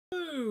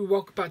Hello,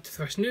 welcome back to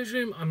the Wrestling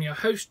Newsroom. I'm your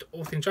host,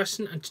 All Things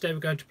Wrestling, and today we're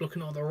going to be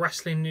looking at all the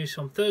wrestling news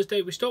from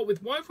Thursday. We start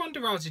with why Ronda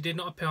Rousey did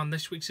not appear on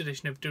this week's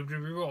edition of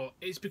WWE Raw.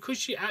 It's because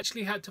she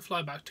actually had to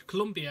fly back to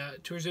Colombia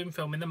to resume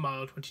filming the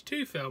Mile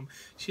 22 film.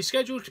 She's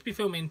scheduled to be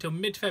filming until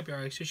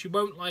mid-February, so she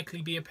won't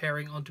likely be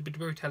appearing on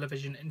WWE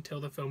television until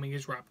the filming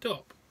is wrapped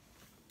up.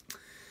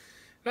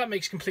 That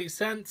makes complete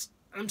sense.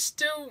 I'm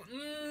still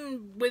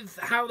with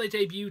how they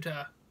debuted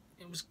her.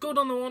 It was good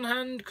on the one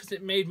hand because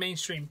it made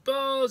mainstream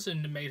buzz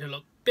and it made her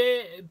look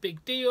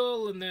big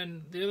deal, and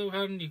then the other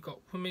hand you've got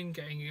women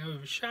getting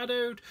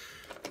overshadowed.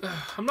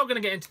 I'm not going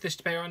to get into this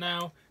debate right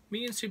now.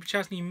 Me and Super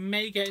Chasney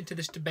may get into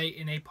this debate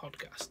in a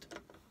podcast.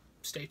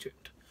 Stay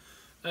tuned.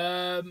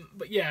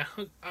 But yeah,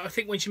 I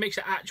think when she makes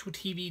her actual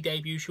TV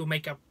debut, she'll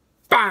make a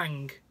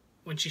bang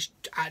when she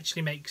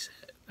actually makes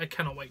it. I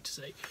cannot wait to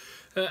see.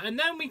 And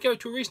then we go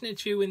to a recent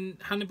interview in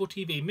Hannibal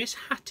TV. Miss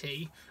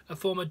Hattie, a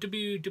former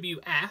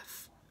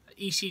WWF,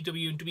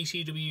 ECW and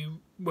WCW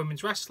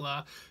women's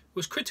wrestler,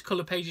 was critical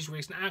of Paige's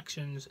recent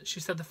actions. She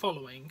said the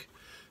following: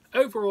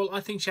 "Overall, I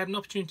think she had an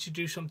opportunity to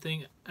do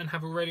something and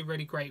have a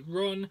really great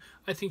run.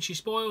 I think she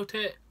spoiled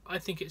it. I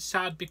think it's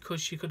sad because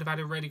she could have had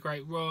a really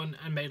great run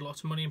and made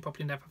lots of money and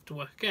probably never have to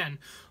work again.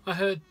 I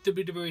heard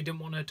WWE didn't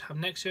want her to have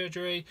neck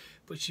surgery,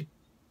 but she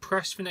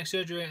pressed for neck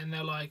surgery and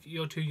they're like,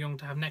 you're too young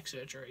to have neck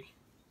surgery."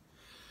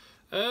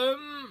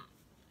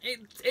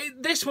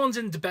 This one's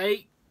in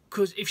debate,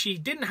 because if she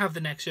didn't have the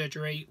neck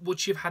surgery,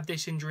 would she have had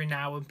this injury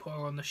now and put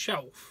her on the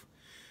shelf?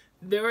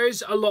 There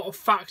is a lot of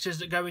factors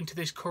that go into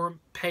this current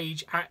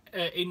Paige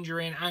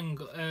injury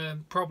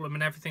and problem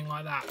and everything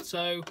like that.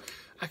 So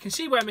I can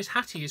see where Miss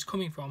Hattie is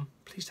coming from.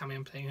 Please tell me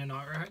I'm saying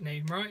her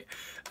name right.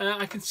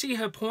 I can see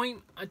her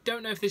point. I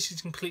don't know if this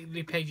is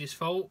completely Paige's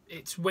fault.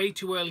 It's way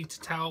too early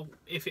to tell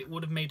if it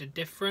would have made a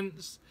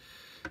difference.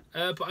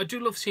 But I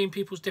do love seeing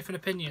people's different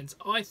opinions.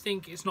 I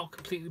think it's not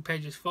completely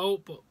Paige's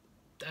fault, but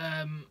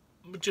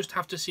we just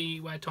have to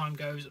see where time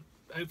goes.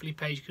 Hopefully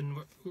Paige can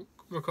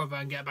recover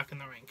and get back in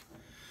the ring.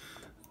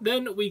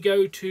 Then we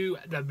go to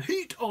the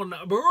heat on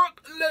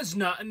Brock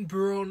Lesnar and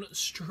Braun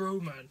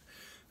Strowman.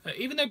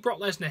 Even though Brock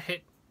Lesnar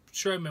hit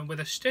Strowman with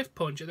a stiff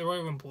punch at the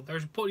Royal Rumble, there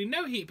is reportedly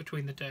no heat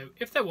between the two.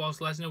 If there was,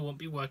 Lesnar wouldn't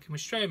be working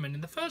with Strowman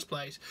in the first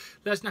place.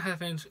 Lesnar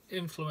has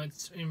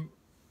influence in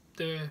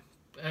the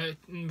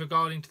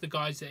regarding to the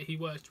guys that he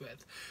worked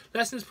with.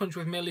 Lesnar's punch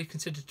was merely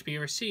considered to be a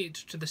receipt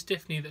to the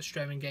stiff knee that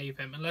Strowman gave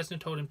him, and Lesnar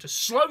told him to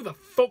slow the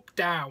fuck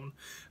down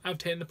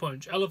after hitting the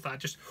punch. I love that.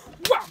 Just,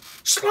 wow,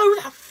 slow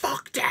the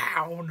fuck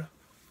down.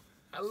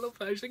 I love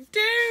that. He's like,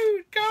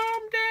 dude,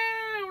 calm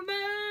down,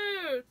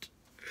 dude.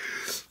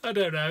 I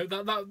don't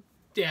know.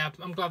 Yeah,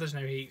 I'm glad there's no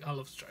heat. I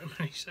love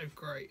Strowman. He's so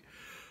great.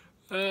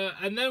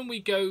 And then we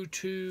go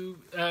to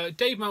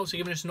Dave Meltzer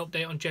giving us an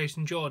update on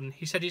Jason Jordan.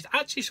 He said he's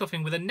actually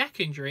suffering with a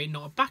neck injury,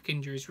 not a back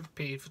injury, as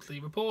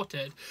repeatedly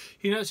reported.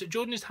 He notes that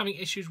Jordan is having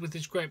issues with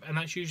his grip, and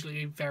that's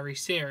usually very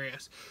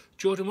serious.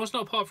 Jordan was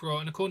not part of Raw,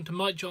 and according to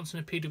Mike Johnson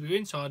of PW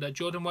Insider,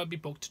 Jordan won't be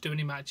booked to do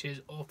any matches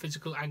or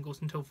physical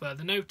angles until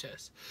further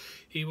notice.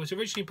 He was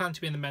originally planned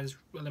to be in the men's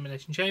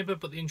elimination chamber,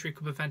 but the injury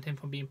could prevent him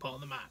from being part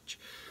of the match.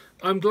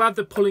 I'm glad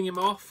they're pulling him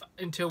off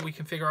until we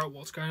can figure out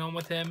what's going on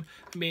with him.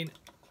 I mean,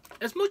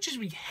 as much as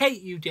we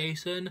hate you,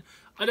 Jason,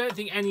 I don't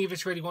think any of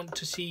us really want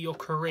to see your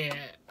career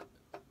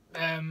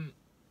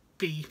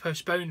be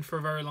postponed for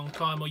a very long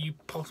time, or you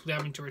possibly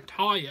having to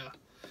retire.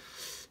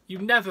 You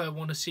never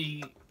want to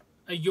see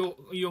a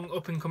young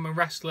up-and-coming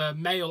wrestler,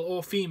 male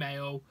or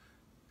female,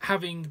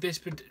 having this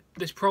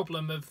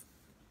problem of,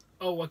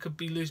 oh, I could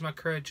be losing my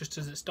career just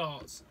as it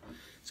starts.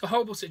 It's a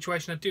horrible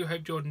situation. I do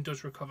hope Jordan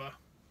does recover.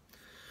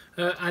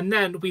 And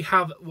then we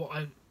have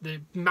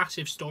the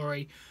massive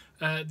story.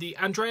 The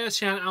Andrea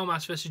Cien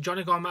Almas versus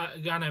Johnny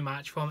Gargano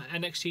match from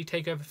NXT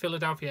TakeOver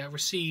Philadelphia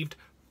received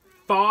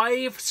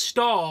 5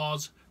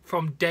 stars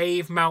from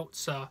Dave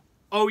Meltzer.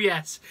 Oh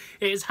yes,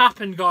 it has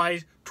happened,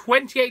 guys.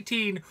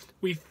 2018,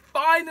 we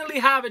finally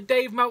have a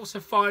Dave Meltzer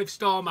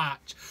 5-star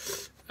match.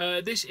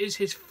 This is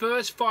his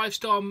first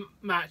 5-star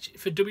match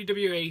for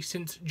WWE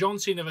since John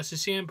Cena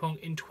versus CM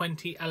Punk in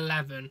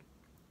 2011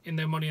 in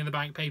the Money in the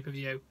Bank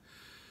pay-per-view.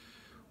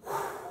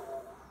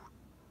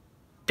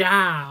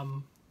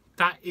 Damn.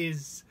 That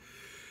is...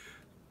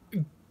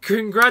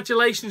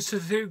 Congratulations to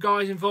the 2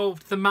 guys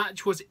involved. The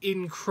match was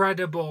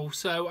incredible.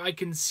 So I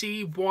can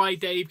see why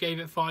Dave gave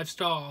it 5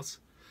 stars.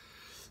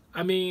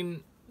 I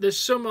mean, there's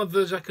some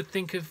others I could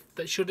think of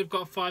that should have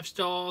got 5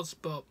 stars.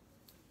 But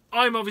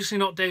I'm obviously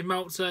not Dave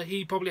Meltzer.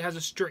 He probably has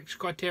a strict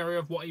criteria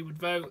of what he would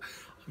vote.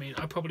 I mean,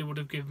 I probably would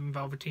have given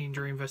Velveteen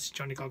Dream versus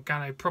Johnny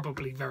Gargano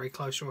probably very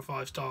close to a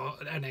 5-star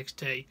at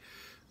NXT.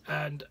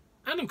 And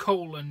Adam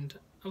Cole and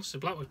Aleister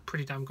Black were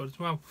pretty damn good as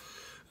well.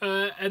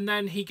 And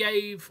then he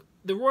gave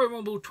the Royal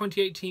Rumble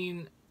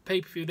 2018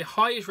 pay-per-view, the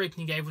highest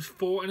rating he gave was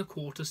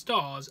 4.25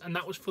 stars, and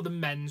that was for the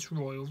men's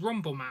Royal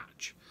Rumble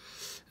match.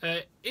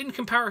 In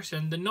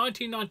comparison, the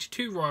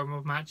 1992 Royal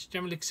Rumble match,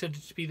 generally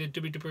considered to be the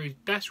WWE's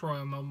best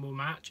Royal Rumble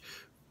match,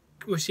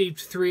 received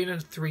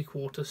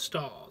 3.75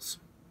 stars.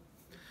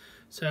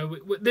 So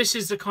this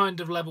is the kind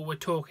of level we're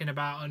talking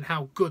about, and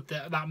how good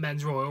that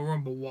men's Royal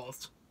Rumble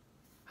was.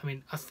 I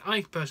mean,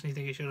 I personally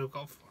think it should have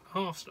got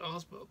 4.5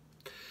 stars, but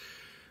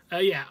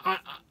yeah, I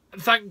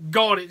thank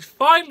God it's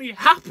finally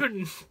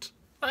happened.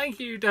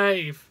 Thank you,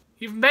 Dave.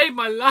 You've made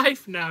my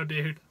life now,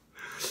 dude.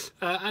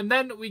 And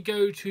then we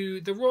go to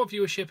the Raw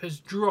viewership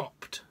has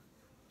dropped.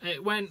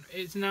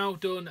 It's now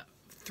done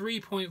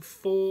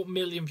 3.4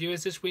 million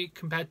viewers this week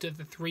compared to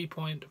the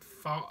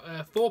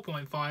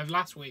 4.5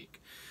 last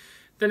week.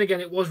 Then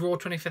again, it was Raw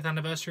 25th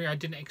anniversary. I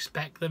didn't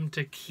expect them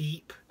to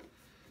keep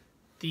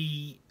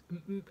the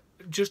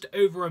just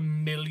over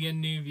 1 million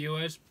new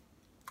viewers.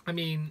 I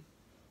mean,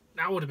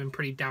 that would have been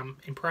pretty damn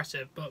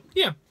impressive. But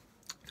yeah,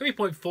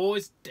 3.4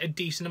 is a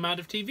decent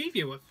amount of TV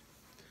viewers.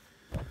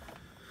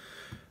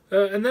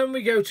 And then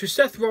we go to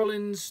Seth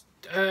Rollins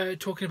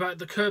talking about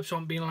the curb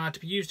stomp being allowed to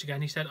be used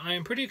again. He said, "I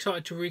am pretty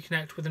excited to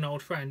reconnect with an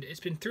old friend.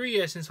 It's been 3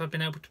 years since I've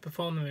been able to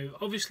perform the move.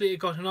 Obviously, it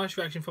got a nice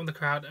reaction from the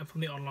crowd and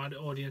from the online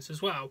audience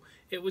as well.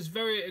 It was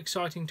very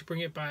exciting to bring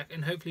it back,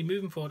 and hopefully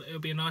moving forward, it'll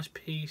be a nice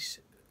piece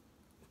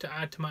to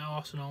add to my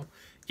arsenal.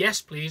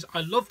 Yes, please.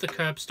 I love the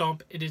curb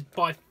stomp. It is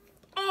by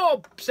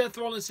Seth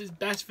Rollins'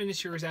 best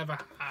finisher he's ever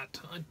had.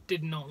 I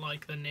did not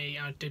like the knee.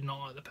 I did not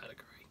like the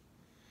pedigree."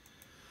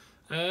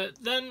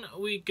 Then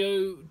we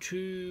go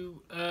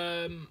to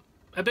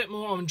a bit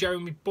more on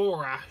Jeremy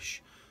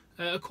Borash.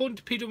 According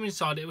to PW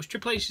Insider, it was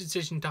Triple H's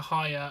decision to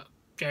hire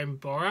Jeremy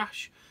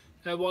Borash.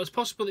 While it's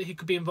possible that he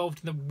could be involved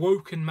in the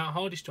Woken Matt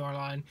Hardy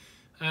storyline,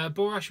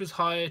 Borash was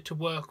hired to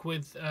work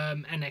with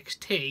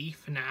NXT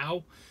for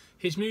now.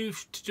 His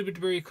move to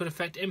WWE could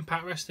affect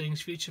Impact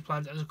Wrestling's future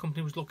plans, as the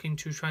company was looking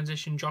to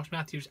transition Josh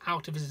Matthews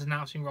out of his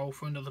announcing role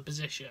for another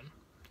position.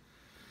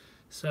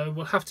 So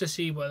we'll have to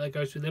see where that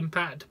goes with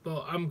Impact,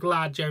 but I'm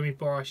glad Jeremy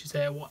Borash is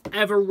there.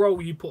 Whatever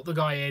role you put the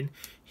guy in,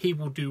 he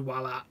will do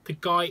well at. The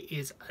guy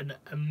is an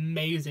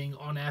amazing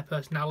on-air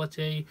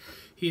personality.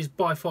 He is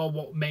by far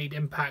what made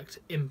Impact.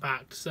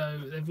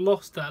 So they've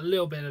lost that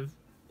little bit of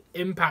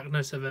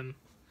impactness of him.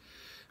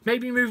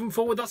 Maybe moving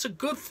forward, that's a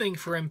good thing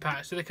for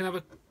Impact, so they can have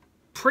a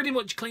pretty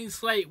much clean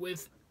slate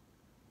with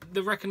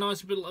the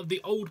recognisability of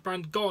the old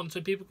brand gone, so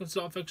people can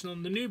start focusing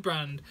on the new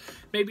brand.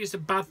 Maybe it's a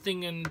bad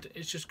thing and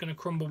it's just going to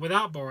crumble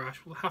without Borash.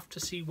 We'll have to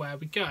see where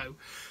we go.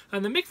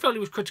 And then Mick Foley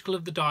was critical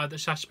of the dive that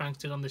Sasha Banks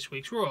did on this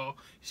week's Raw.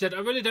 He said, "I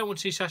really don't want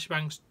to see Sasha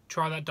Banks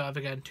try that dive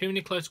again. Too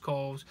many close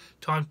calls.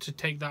 Time to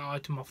take that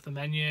item off the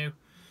menu."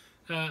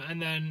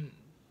 And then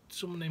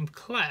someone named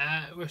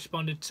Claire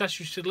responded,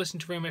 "Sasha should listen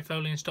to Mick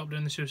Foley and stop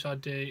doing the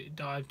suicide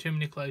dive. Too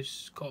many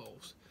close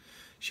calls."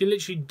 She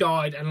literally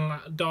died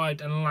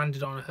and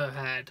landed on her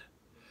head.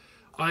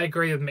 I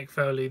agree with Mick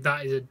Foley.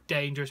 That is a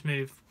dangerous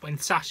move when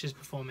Sasha's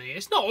performing it.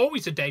 It's not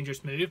always a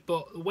dangerous move,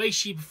 but the way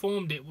she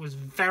performed it was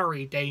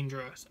very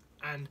dangerous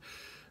and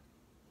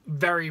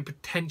very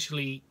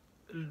potentially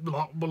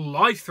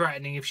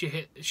life-threatening if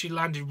she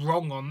landed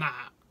wrong on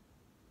that.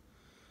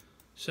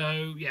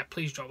 So yeah,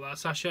 please drop that,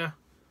 Sasha.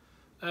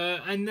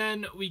 And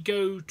then we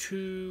go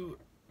to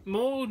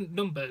more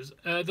numbers.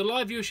 The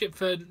live viewership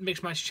for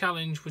Mixed Match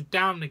Challenge was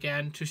down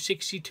again to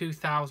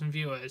 62,000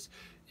 viewers.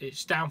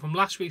 It's down from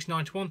last week's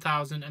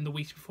 91,000 and the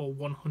week before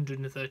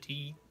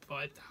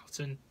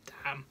 135,000.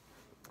 Damn.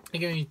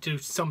 You're going to need to do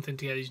something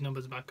to get these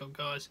numbers back up,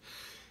 guys.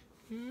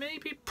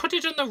 Maybe put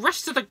it on the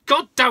rest of the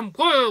goddamn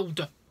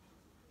world.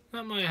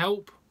 That might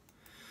help.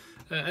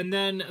 And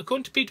then,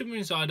 according to PW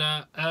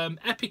Insider,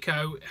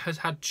 Epico has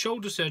had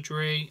shoulder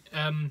surgery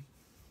on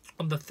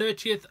the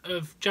 30th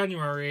of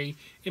January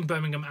in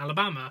Birmingham,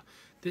 Alabama.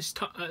 This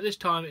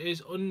time it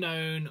is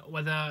unknown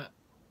whether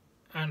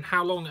and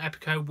how long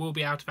Epico will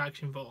be out of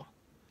action for.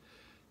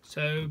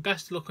 So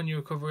best of luck on your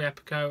recovery,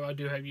 Epico. I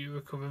do hope you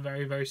recover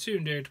very, very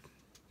soon, dude.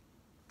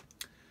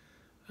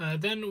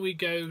 Then we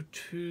go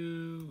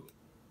to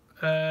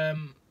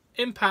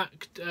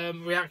Impact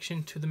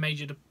reaction to the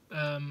major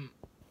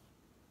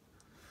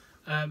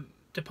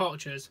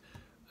departures.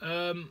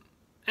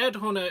 Ed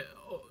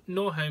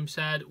Norholm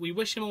said, "We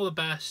wish him all the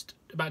best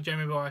about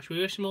Jeremy Borash. We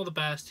wish him all the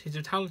best. He's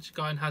a talented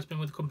guy and has been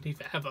with the company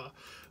forever.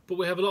 But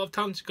we have a lot of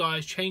talented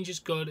guys. Change is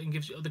good and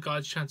gives other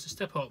guys a chance to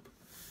step up."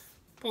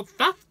 Well,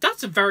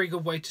 that's a very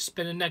good way to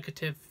spin a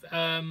negative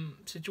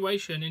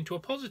situation into a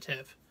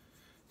positive.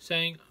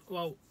 Saying,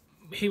 well,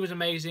 he was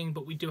amazing,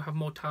 but we do have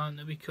more talent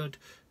that we could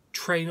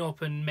train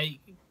up and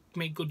make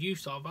good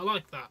use of. I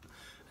like that.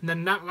 And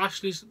then that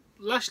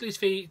Lashley's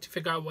feet to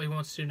figure out what he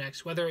wants to do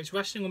next, whether it's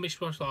wrestling or mixed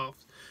martial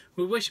arts.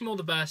 We wish him all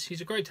the best.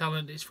 He's a great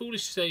talent. It's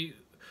foolish to say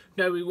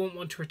no, we won't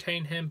want to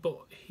retain him,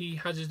 but he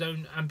has his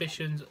own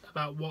ambitions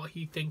about what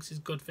he thinks is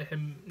good for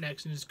him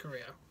next in his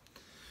career.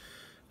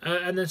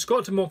 And then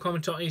Scott did more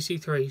comment on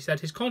EC3. He said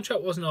his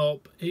contract wasn't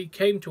up. He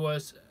came to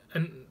us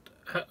and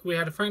we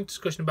had a frank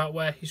discussion about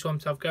where he saw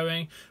himself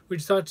going. We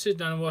decided to sit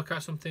down and work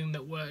out something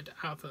that worked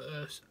out for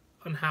us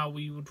on how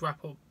we would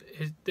wrap up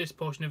this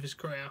portion of his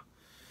career.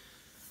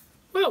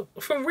 Well,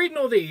 from reading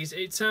all these,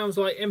 it sounds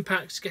like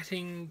Impact's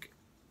going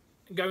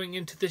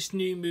into this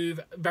new move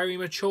very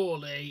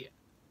maturely,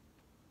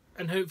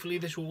 and hopefully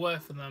this will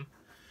work for them.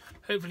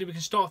 Hopefully we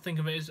can start thinking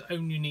of it as its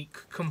own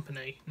unique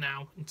company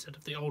now, instead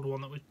of the older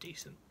one that was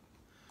decent.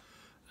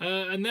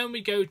 And then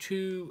we go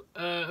to,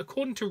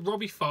 according to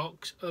Robbie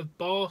Fox of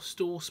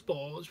Barstool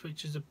Sports,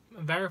 which is a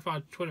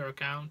verified Twitter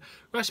account,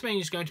 WrestleMania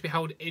is going to be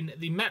held in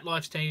the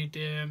MetLife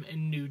Stadium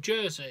in New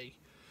Jersey.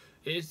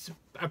 It's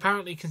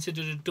apparently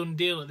considered a done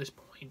deal at this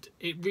point.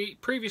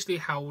 It previously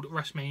held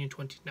WrestleMania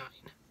 29.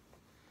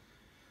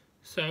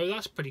 So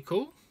that's pretty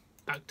cool.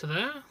 Back to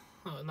there.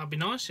 Oh, that'd be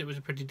nice. It was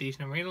a pretty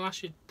decent arena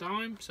last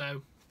time,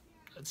 so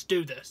let's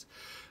do this.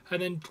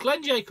 And then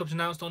Glenn Jacobs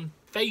announced on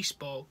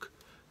Facebook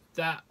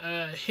that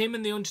him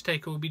and The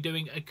Undertaker will be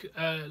doing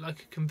a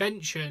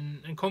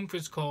convention and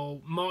conference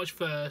call March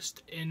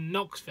 1st in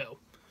Knoxville.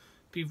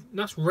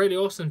 That's really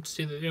awesome to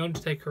see that The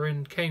Undertaker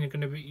and Kane are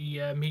going to be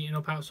meeting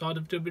up outside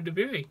of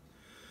WWE.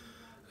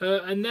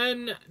 And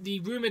then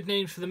the rumoured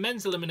names for the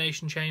men's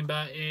elimination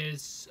chamber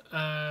is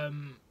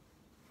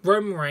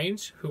Roman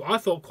Reigns, who I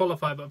thought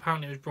qualified, but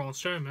apparently it was Braun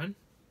Strowman.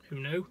 Who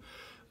knew?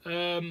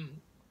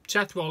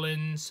 Seth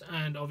Rollins,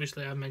 and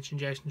obviously I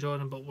mentioned Jason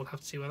Jordan, but we'll have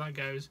to see where that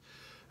goes.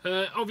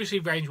 Obviously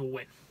Reigns will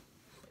win.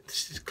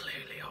 This is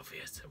clearly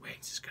obvious that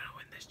Reigns is going to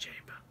win this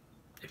chamber.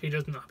 If he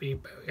doesn't, I'll be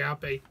very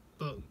happy,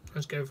 but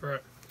let's go for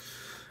it.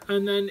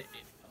 And then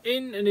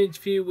in an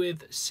interview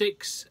with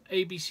 6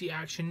 ABC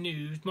Action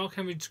News, Mark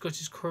Henry discussed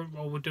his current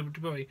role with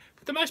WWE.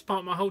 For the most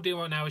part, my whole deal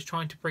right now is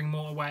trying to bring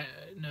more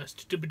awareness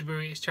to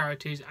WWE, its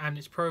charities and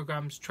its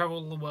programs,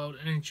 travel the world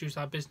and introduce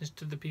our business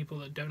to the people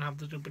that don't have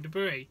the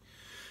WWE.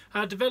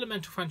 Our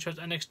developmental franchise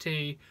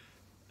NXT,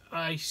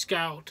 I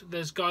scout,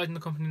 there's guys in the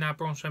company now,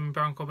 Braun Strowman,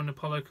 Baron Corbin, and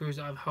Apollo Crews,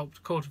 that I've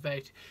helped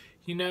cultivate,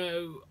 you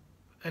know,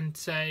 and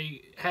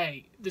say,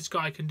 hey, this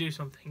guy can do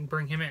something,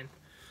 bring him in.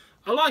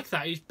 I like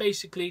that. He's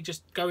basically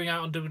just going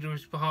out on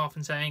WWE's behalf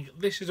and saying,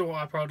 this is what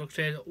our product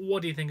is,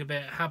 what do you think of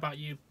it, how about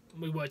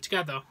we work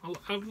together.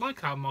 I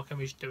like how Mark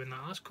Henry's doing that,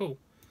 that's cool.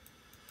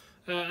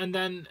 And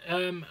then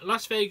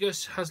Las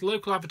Vegas has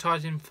local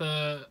advertising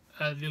for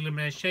the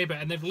Elimination Chamber,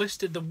 and they've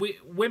listed the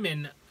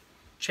women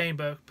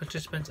chamber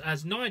participants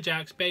as Nia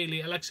Jax,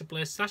 Bayley, Alexa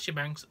Bliss, Sasha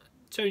Banks,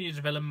 Sonya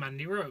Deville and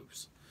Mandy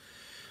Rose.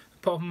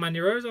 Apart from Mandy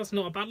Rose, that's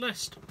not a bad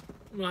list.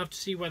 We'll have to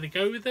see where they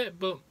go with it,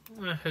 but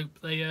I hope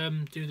they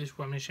do this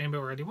women's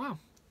chamber really well.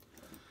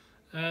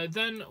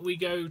 Then we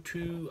go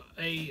to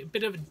a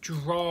bit of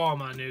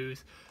drama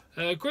news.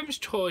 Grimm's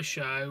Toy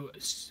Show.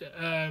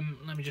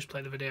 Let me just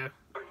play the video.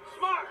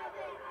 Smart.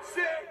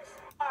 6,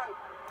 5,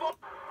 4,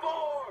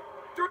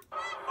 3.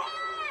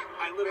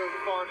 I literally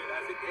farted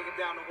as it came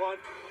down to 1.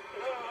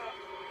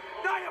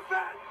 Nia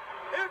Jax,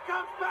 here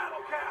comes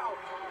Battle Cow.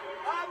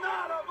 I'm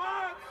not a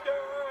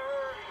monster.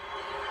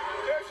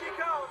 Here she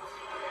comes.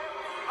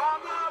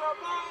 I'm not a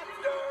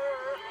monster.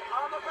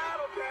 I'm a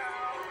Battle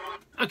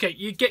Cow. Okay,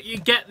 you get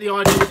the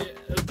idea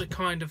of the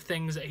kind of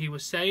things that he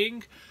was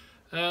saying.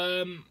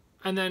 And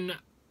then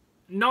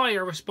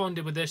Nia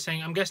responded with this,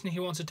 saying, I'm guessing he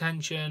wants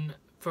attention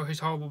for his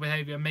horrible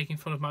behaviour and making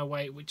fun of my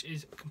weight, which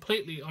is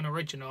completely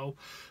unoriginal.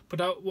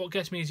 But what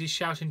gets me is he's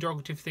shouting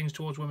derogative things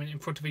towards women in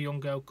front of a young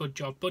girl. Good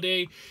job,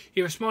 buddy.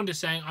 He responded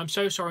saying, I'm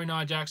so sorry,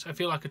 Nia Jax. I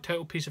feel like a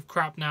total piece of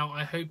crap now.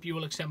 I hope you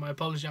will accept my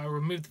apology. I will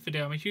remove the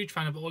video. I'm a huge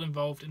fan of all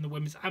involved in the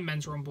women's and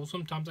men's rumble.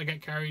 Sometimes I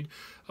get carried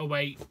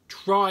away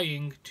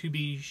trying to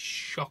be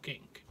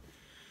shocking.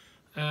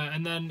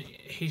 And then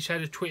he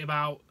said a tweet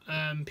about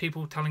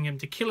people telling him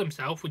to kill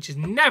himself, which is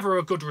never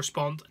a good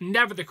response,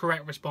 never the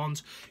correct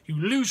response. You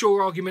lose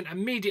your argument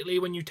immediately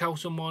when you tell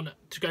someone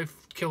to go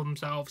kill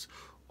themselves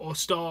or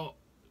start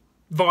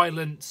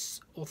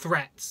violence or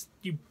threats.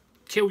 You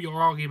kill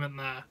your argument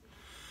there.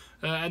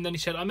 And then he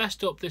said, I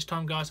messed up this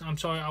time, guys. I'm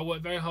sorry. I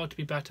worked very hard to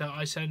be better.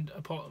 I sent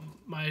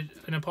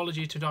an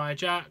apology to Nia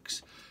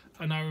Jax,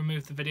 and I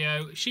removed the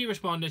video. She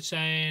responded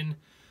saying,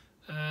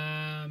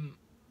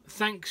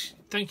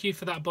 thank you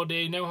for that,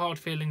 buddy. No hard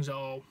feelings at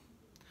all.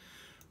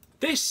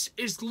 This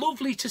is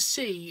lovely to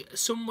see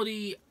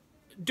somebody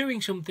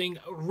doing something,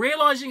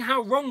 realising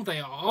how wrong they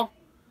are,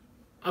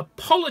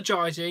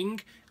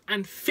 apologising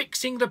and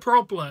fixing the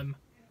problem.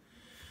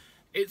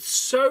 It's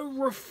so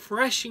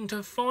refreshing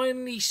to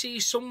finally see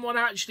someone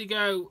actually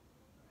go,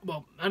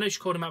 well, I know she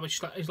called him out,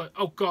 but he's like,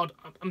 oh God,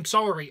 I'm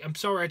sorry.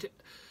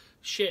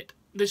 Shit.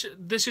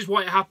 This is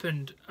why it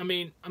happened. I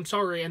mean, I'm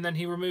sorry. And then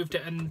he removed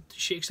it and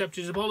she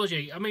accepted his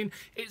apology. I mean,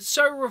 it's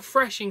so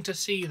refreshing to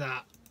see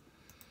that.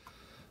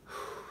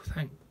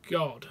 Thank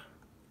God.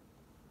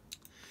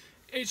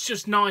 It's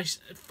just nice.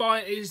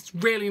 It's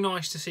really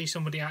nice to see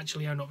somebody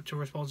actually own up to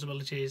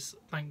responsibilities.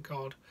 Thank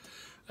God.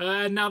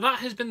 Now that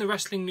has been the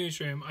Wrestling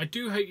Newsroom. I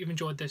do hope you've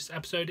enjoyed this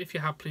episode. If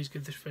you have, please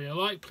give this video a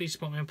like. Please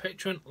support me on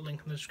Patreon.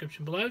 Link in the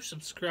description below.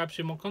 Subscribe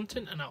to more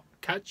content and I'll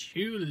catch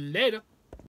you later.